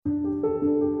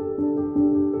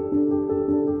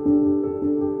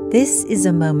This is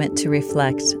a moment to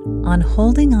reflect on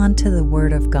holding on to the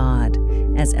Word of God,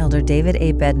 as Elder David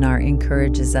A. Bednar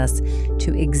encourages us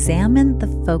to examine the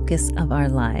focus of our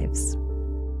lives.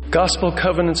 Gospel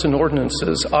covenants and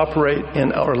ordinances operate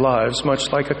in our lives much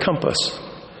like a compass.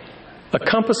 A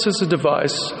compass is a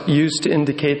device used to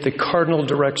indicate the cardinal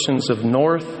directions of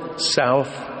north,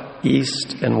 south,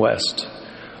 east, and west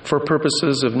for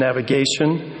purposes of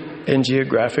navigation and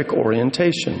geographic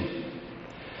orientation.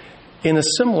 In a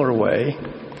similar way,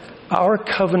 our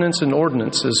covenants and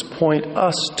ordinances point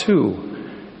us to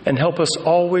and help us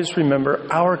always remember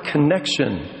our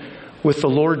connection with the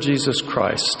Lord Jesus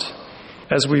Christ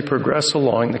as we progress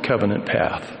along the covenant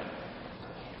path.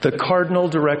 The cardinal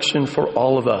direction for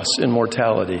all of us in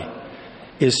mortality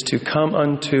is to come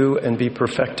unto and be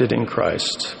perfected in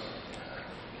Christ.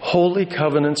 Holy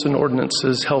covenants and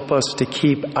ordinances help us to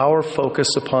keep our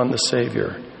focus upon the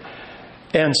Savior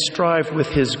and strive with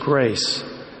His grace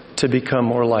to become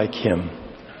more like Him.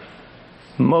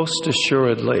 Most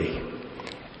assuredly,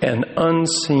 an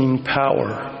unseen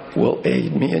power will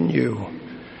aid me and you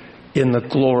in the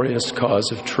glorious cause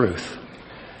of truth.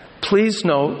 Please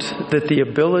note that the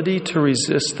ability to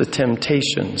resist the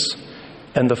temptations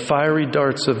and the fiery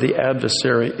darts of the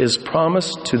adversary is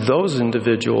promised to those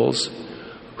individuals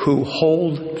who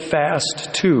hold fast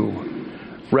to,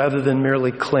 rather than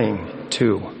merely cling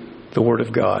to, the Word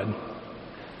of God.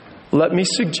 Let me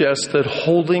suggest that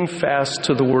holding fast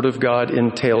to the Word of God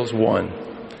entails 1,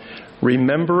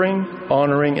 remembering,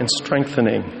 honoring, and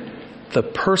strengthening the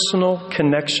personal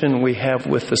connection we have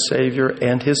with the Savior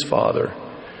and His Father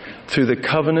through the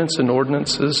covenants and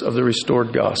ordinances of the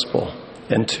restored gospel.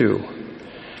 And 2,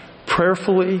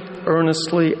 prayerfully,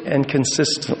 earnestly, and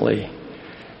consistently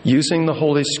using the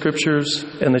Holy Scriptures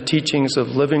and the teachings of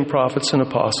living prophets and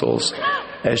apostles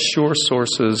as sure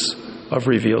sources of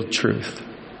revealed truth.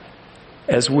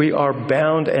 As we are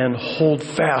bound and hold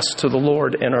fast to the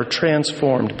Lord and are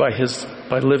transformed by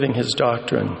living His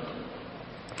doctrine,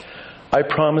 I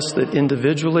promise that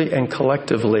individually and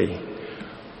collectively,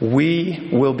 we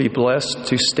will be blessed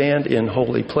to stand in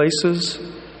holy places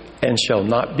and shall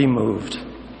not be moved.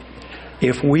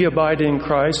 If we abide in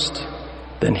Christ,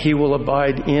 then He will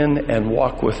abide in and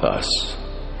walk with us.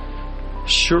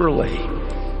 Surely,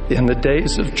 in the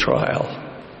days of trial,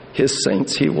 His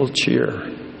saints He will cheer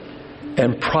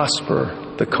and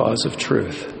prosper the cause of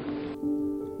truth.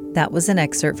 That was an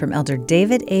excerpt from Elder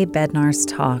David A. Bednar's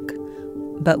talk,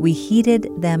 But We Heeded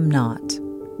Them Not.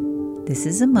 This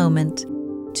is a moment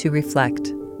to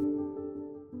reflect.